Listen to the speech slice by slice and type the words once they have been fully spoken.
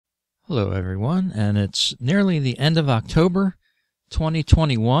Hello everyone, and it's nearly the end of October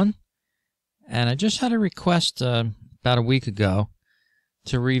 2021, and I just had a request about a week ago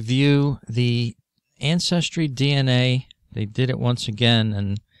to review the Ancestry DNA. They did it once again,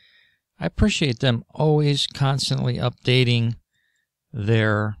 and I appreciate them always constantly updating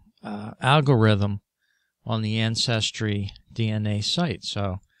their algorithm on the Ancestry DNA site.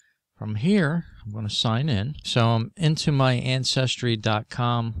 So from here, I'm going to sign in. So I'm into my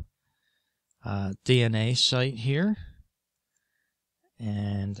Ancestry.com DNA site here,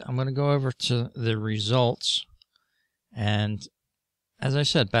 and I'm going to go over to the results. And as I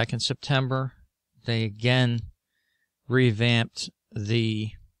said, back in September, they again revamped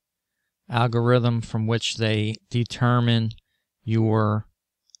the algorithm from which they determine your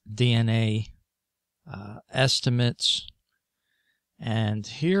DNA estimates. And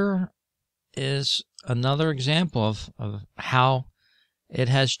here is another example of how it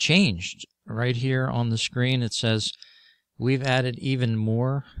has changed. Right here on the screen it says we've added even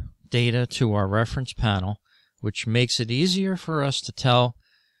more data to our reference panel, which makes it easier for us to tell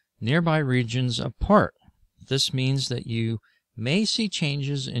nearby regions apart. This means that you may see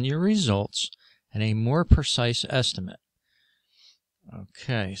changes in your results and a more precise estimate.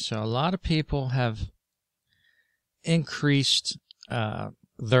 Okay, so a lot of people have increased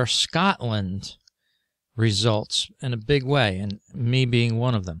their Scotland results in a big way, and me being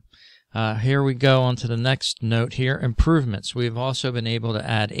one of them. Here we go on to the next note here, improvements. We've also been able to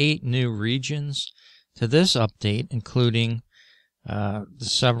add 8 new regions to this update, including the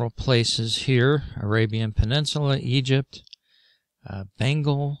several places here: Arabian Peninsula, Egypt,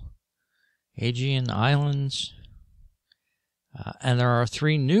 Bengal, Aegean Islands, and there are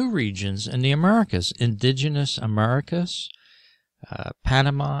 3 new regions in the Americas: Indigenous Americas,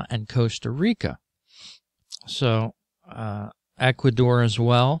 Panama, and Costa Rica. So Ecuador as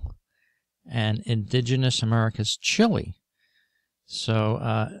well, and Indigenous Americas Chile.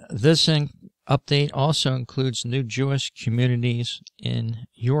 So this update also includes new Jewish communities in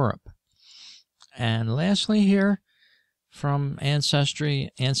Europe. And lastly here, from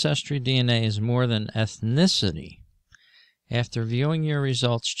Ancestry DNA is more than ethnicity. After viewing your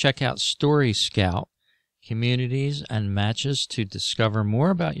results, check out Story Scout, communities, and matches to discover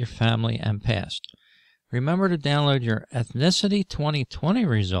more about your family and past. Remember to download your Ethnicity 2020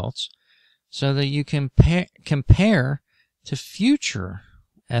 results so that you can compare to future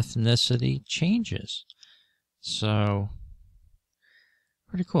ethnicity changes. So,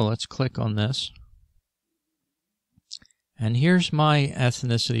 pretty cool. Let's click on this. And here's my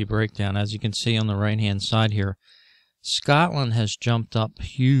ethnicity breakdown. As you can see on the right-hand side here, Scotland has jumped up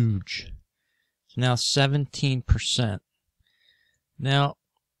huge. It's now 17%. Now,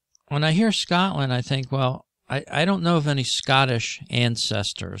 when I hear Scotland, I think, well, I don't know of any Scottish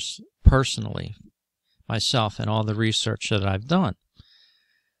ancestors personally, myself, and all the research that I've done.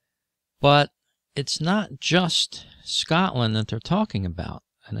 But it's not just Scotland that they're talking about.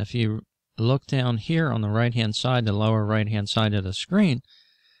 And if you look down here on the right-hand side, the lower right-hand side of the screen,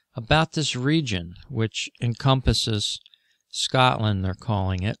 about this region, which encompasses Scotland, they're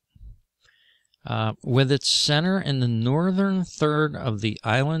calling it, with its center in the northern third of the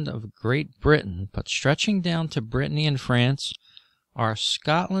island of Great Britain, but stretching down to Brittany and France, our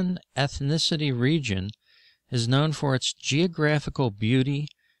Scotland ethnicity region is known for its geographical beauty,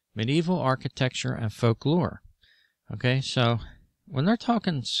 medieval architecture, and folklore. Okay, so when they're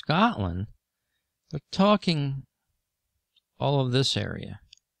talking Scotland, they're talking all of this area.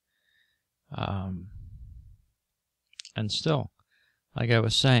 And still, like I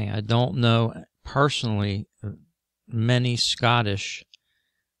was saying, I don't know personally many Scottish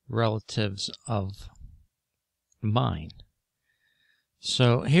relatives of mine.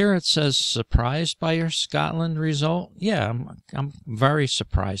 So here it says, surprised by your Scotland result? Yeah, I'm very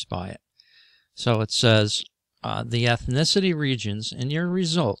surprised by it. So it says, the ethnicity regions in your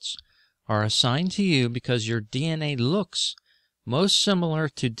results are assigned to you because your DNA looks most similar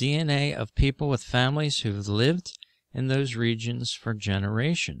to DNA of people with families who've lived in those regions for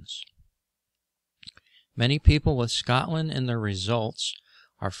generations. Many people with Scotland in their results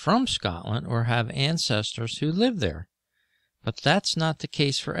are from Scotland or have ancestors who live there. But that's not the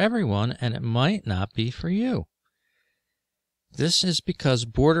case for everyone, and it might not be for you. This is because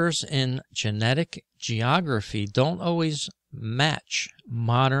borders in genetic geography don't always match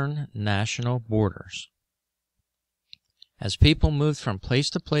modern national borders. As people moved from place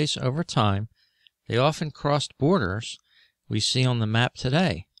to place over time, they often crossed borders we see on the map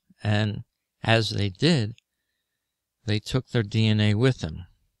today, and as they did, they took their DNA with them.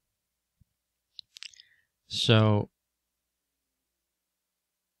 So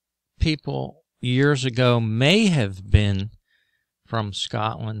people years ago may have been from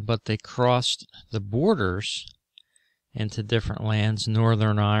Scotland, but they crossed the borders into different lands,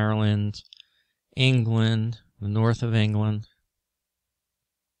 Northern Ireland, England, the north of England.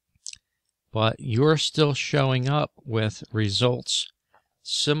 But you're still showing up with results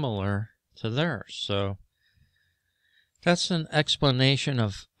similar to theirs. So that's an explanation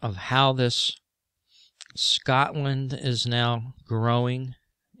of how this Scotland is now growing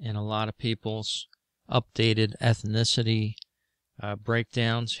in a lot of people's updated ethnicity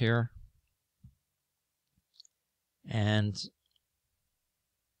breakdowns here. And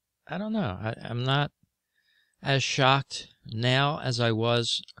I don't know, I'm not as shocked now as I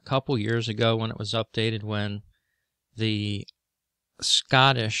was a couple years ago when it was updated, when the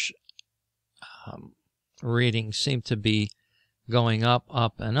Scottish readings seem to be going up,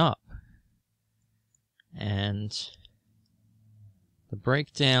 and up. And the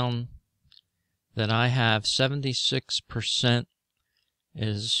breakdown that I have, 76%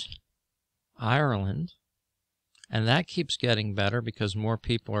 is Ireland, and that keeps getting better because more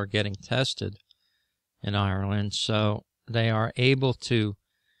people are getting tested in Ireland, so they are able to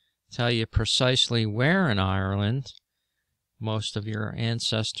tell you precisely where in Ireland most of your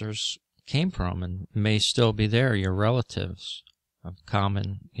ancestors came from and may still be there, your relatives of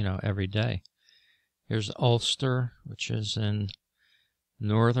common, every day. Here's Ulster, which is in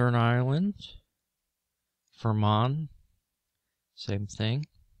Northern Ireland. Fermanagh, same thing,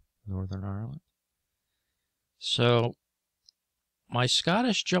 Northern Ireland. So my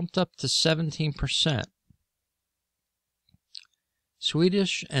Scottish jumped up to 17%.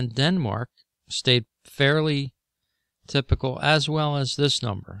 Swedish and Denmark stayed fairly typical, as well as this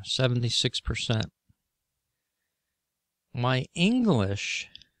number, 76%. My English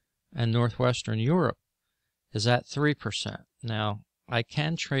and Northwestern Europe is at 3%. Now, I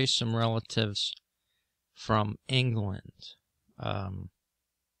can trace some relatives from England, and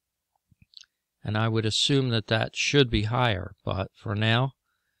I would assume that that should be higher, but for now,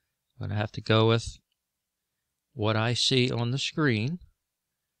 I'm going to have to go with what I see on the screen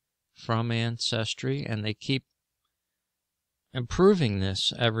from Ancestry, and they keep improving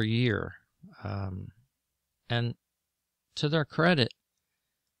this every year. And to their credit,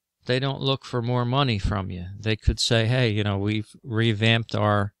 they don't look for more money from you. They could say, hey, we've revamped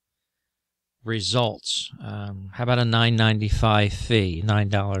our results. How about a $9.95 fee,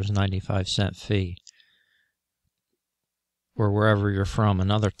 $9.95 fee, or wherever you're from,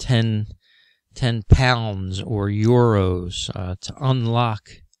 another 10 pounds or euros to unlock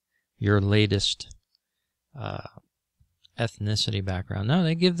your latest ethnicity background. No,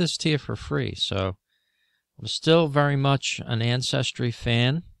 they give this to you for free. So I'm still very much an Ancestry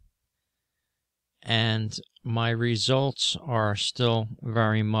fan, and my results are still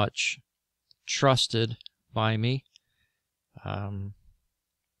very much trusted by me. And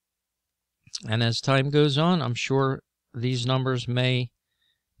as time goes on, I'm sure these numbers may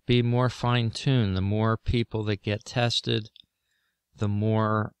be more fine-tuned. The more people that get tested, the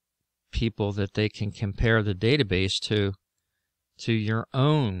more people that they can compare the database to your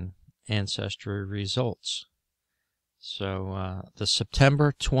own ancestry results. So the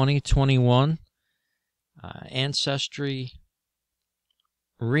September 2021 Ancestry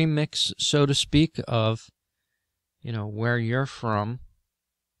remix, so to speak, of where you're from,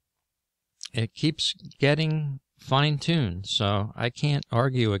 it keeps getting fine-tuned, so I can't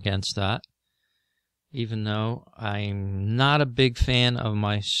argue against that, even though I'm not a big fan of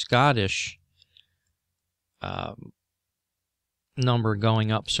my Scottish number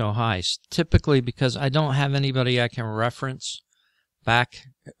going up so high, typically because I don't have anybody I can reference back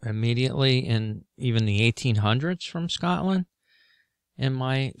immediately in even the 1800s from Scotland in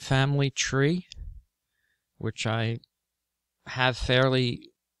my family tree, which I have fairly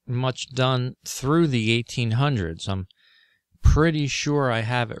much done through the 1800s. I'm pretty sure I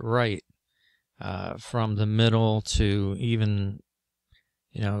have it right from the middle to even,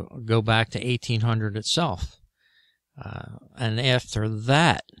 go back to 1800 itself. And after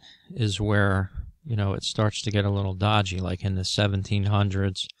that is where, it starts to get a little dodgy, like in the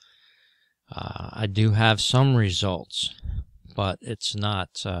 1700s. I do have some results, but it's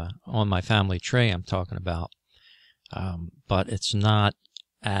not on my family tree I'm talking about. But it's not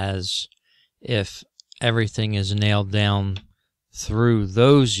as if everything is nailed down through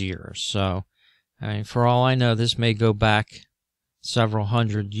those years. So, for all I know, this may go back several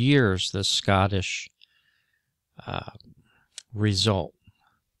hundred years, this Scottish result,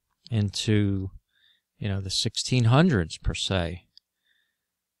 into, the 1600s per se,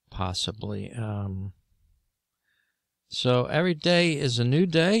 possibly. So every day is a new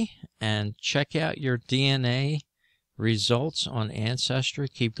day, and check out your DNA results on Ancestry.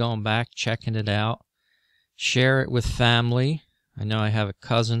 Keep going back, checking it out. Share it with family. I know I have a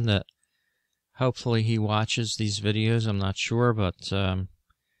cousin that hopefully he watches these videos. I'm not sure, but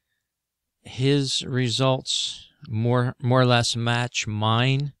his results more or less match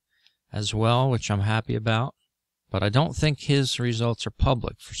mine as well, which I'm happy about. But I don't think his results are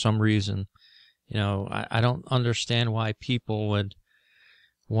public for some reason. You know, I don't understand why people would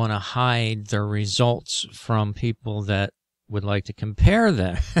want to hide their results from people that would like to compare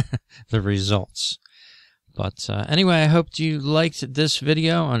the results. But anyway, I hope you liked this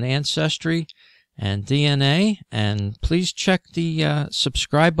video on Ancestry and DNA, and please check the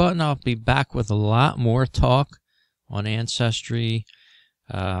subscribe button. I'll be back with a lot more talk on Ancestry.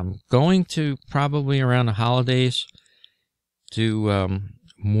 Going to probably around the holidays do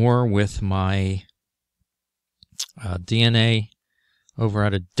more with my DNA over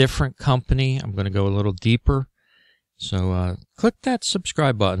at a different company. I'm going to go a little deeper. So click that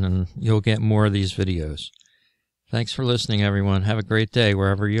subscribe button and you'll get more of these videos. Thanks for listening, everyone. Have a great day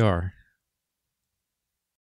wherever you are.